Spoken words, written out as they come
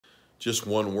Just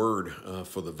one word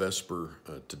for the Vesper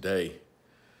today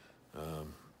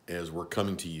as we're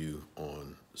coming to you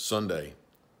on Sunday,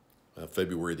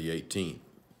 February the 18th.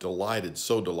 Delighted,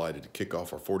 so delighted to kick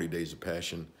off our 40 Days of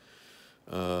Passion.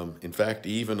 In fact,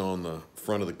 even on the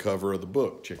front of the cover of the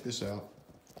book, check this out.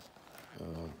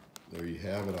 There you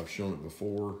have it. I've shown it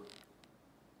before.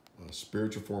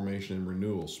 Spiritual formation and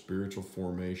renewal. Spiritual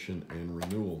formation and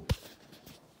renewal.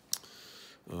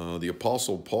 The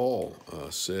Apostle Paul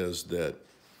says that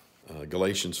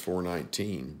Galatians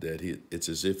 4:19 that it's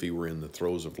as if he were in the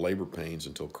throes of labor pains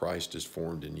until Christ is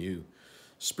formed in you.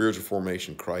 Spiritual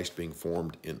formation, Christ being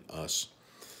formed in us.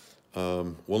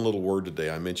 One little word today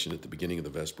I mentioned at the beginning of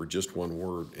the Vesper, just one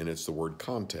word, and it's the word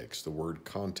context. The word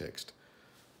context.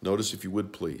 Notice, if you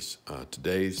would please,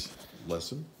 today's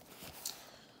lesson,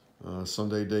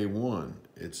 Sunday day 1.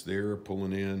 It's there,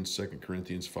 pulling in 2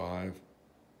 Corinthians 5.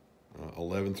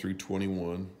 11 through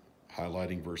 21,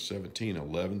 highlighting verse 17.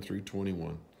 11 through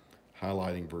 21,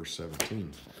 highlighting verse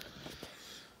 17.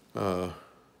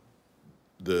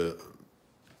 The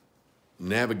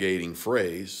navigating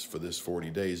phrase for this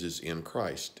 40 days is in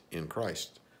Christ, in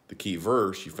Christ. The key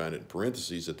verse, you find it in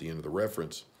parentheses at the end of the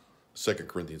reference, 2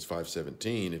 Corinthians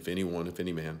 5:17, if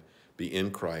any man be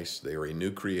in Christ, they are a new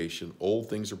creation. Old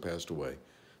things are passed away.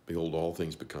 Behold, all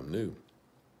things become new.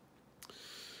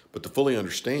 But to fully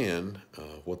understand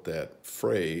what that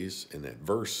phrase and that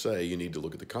verse say, you need to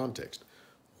look at the context.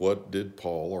 What did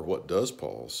Paul, or what does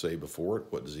Paul say before it?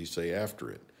 What does he say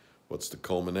after it? What's the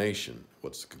culmination?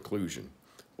 What's the conclusion?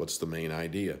 What's the main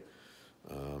idea?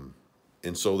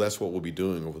 And so that's what we'll be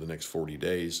doing over the next 40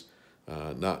 days,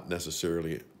 not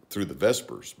necessarily through the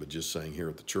Vespers, but just saying here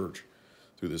at the church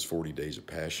through this 40 days of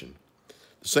passion.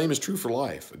 The same is true for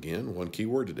life. Again, one key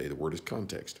word today, the word is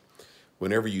context.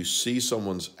 Whenever you see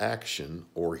someone's action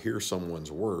or hear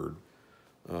someone's word,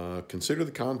 consider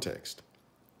the context.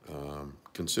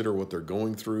 Consider what they're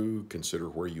going through. Consider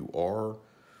where you are.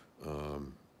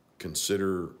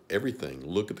 Consider everything.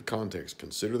 Look at the context.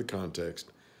 Consider the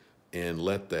context and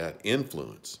let that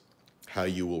influence how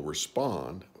you will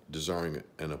respond, desiring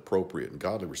an appropriate and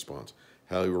godly response,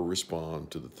 how you will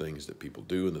respond to the things that people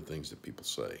do and the things that people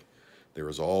say. There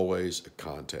is always a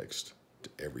context to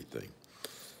everything.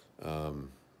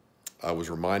 I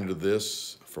was reminded of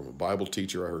this from a Bible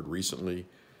teacher I heard recently,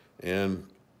 and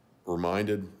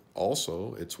reminded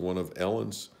also it's one of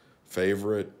Ellen's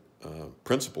favorite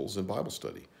principles in Bible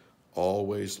study.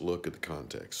 Always look at the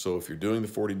context. So if you're doing the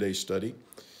 40-day study,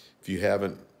 if you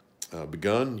haven't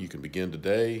begun, you can begin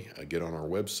today. Get on our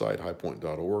website,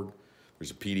 highpoint.org.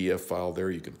 There's a PDF file there.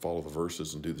 You can follow the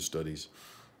verses and do the studies.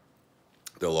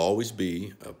 There'll always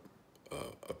be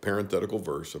a parenthetical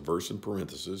verse, a verse in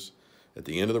parentheses at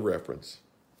the end of the reference,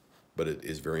 but it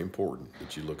is very important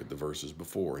that you look at the verses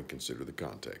before and consider the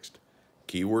context.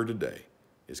 Key word today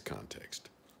is context.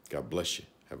 God bless you.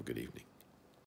 Have a good evening.